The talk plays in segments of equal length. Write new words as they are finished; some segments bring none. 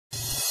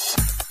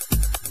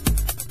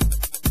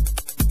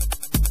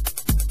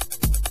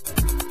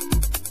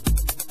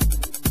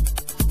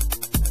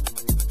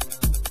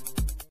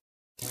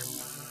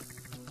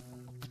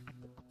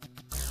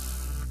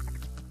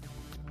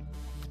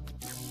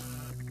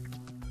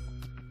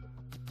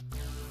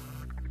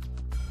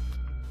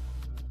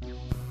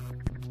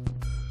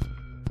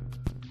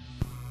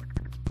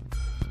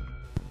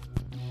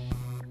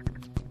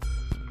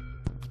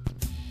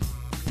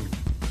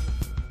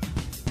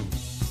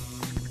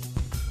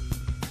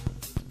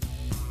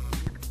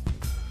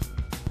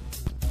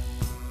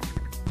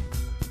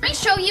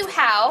show you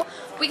how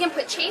we can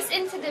put Chase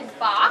into the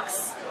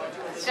box.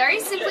 Very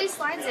simply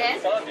slides in.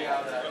 Power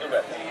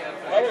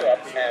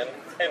up and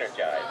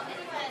energize.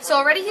 So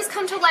already he's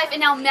come to life,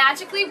 and now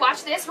magically,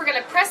 watch this, we're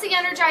going to press the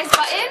energize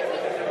button,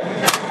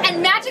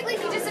 and magically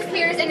he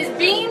disappears and is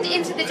beamed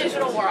into the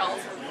digital world.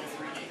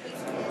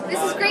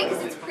 This is great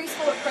because it's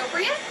preschool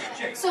appropriate.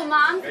 So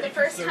Mom, for the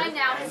first time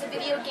now, has a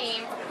video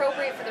game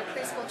appropriate for the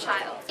preschool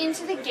child.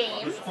 Into the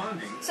game.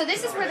 So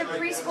this is where the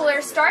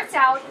preschooler starts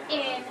out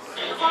in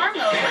car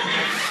mode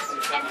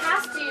and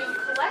has to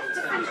collect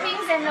different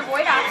things and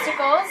avoid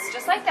obstacles,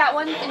 just like that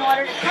one, in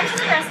order to come to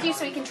the rescue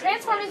so he can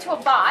transform into a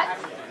bot.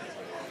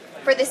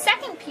 For the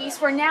second piece,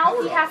 where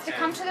now he has to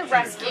come to the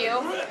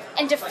rescue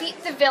and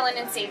defeat the villain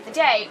and save the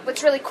day.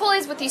 What's really cool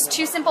is with these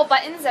two simple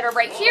buttons that are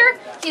right here,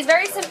 he's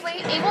very simply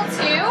able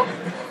to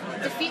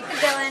defeat the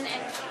villain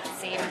and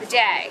save the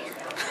day.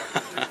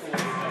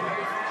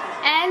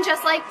 And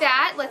just like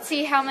that, let's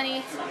see how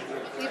many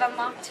we've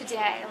unlocked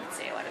today. Let's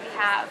see, what do we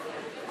have?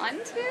 1,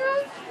 2,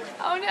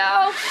 oh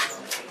no.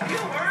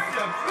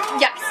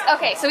 Yes,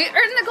 okay, so we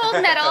earned the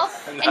gold medal,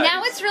 and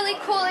now what's really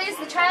cool is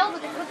the child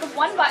with the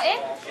one button,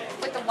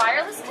 with the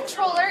wireless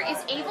controller,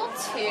 is able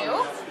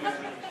to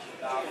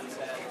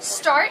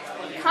start,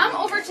 come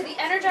over to the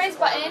energize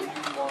button,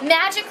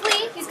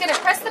 magically he's going to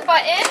press the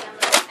button,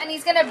 and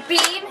he's going to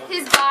beam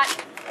his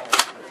bot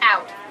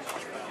out.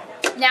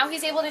 Now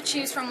he's able to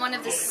choose from one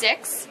of the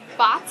 6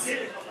 bots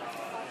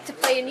to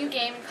play a new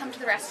game and come to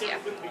the rescue.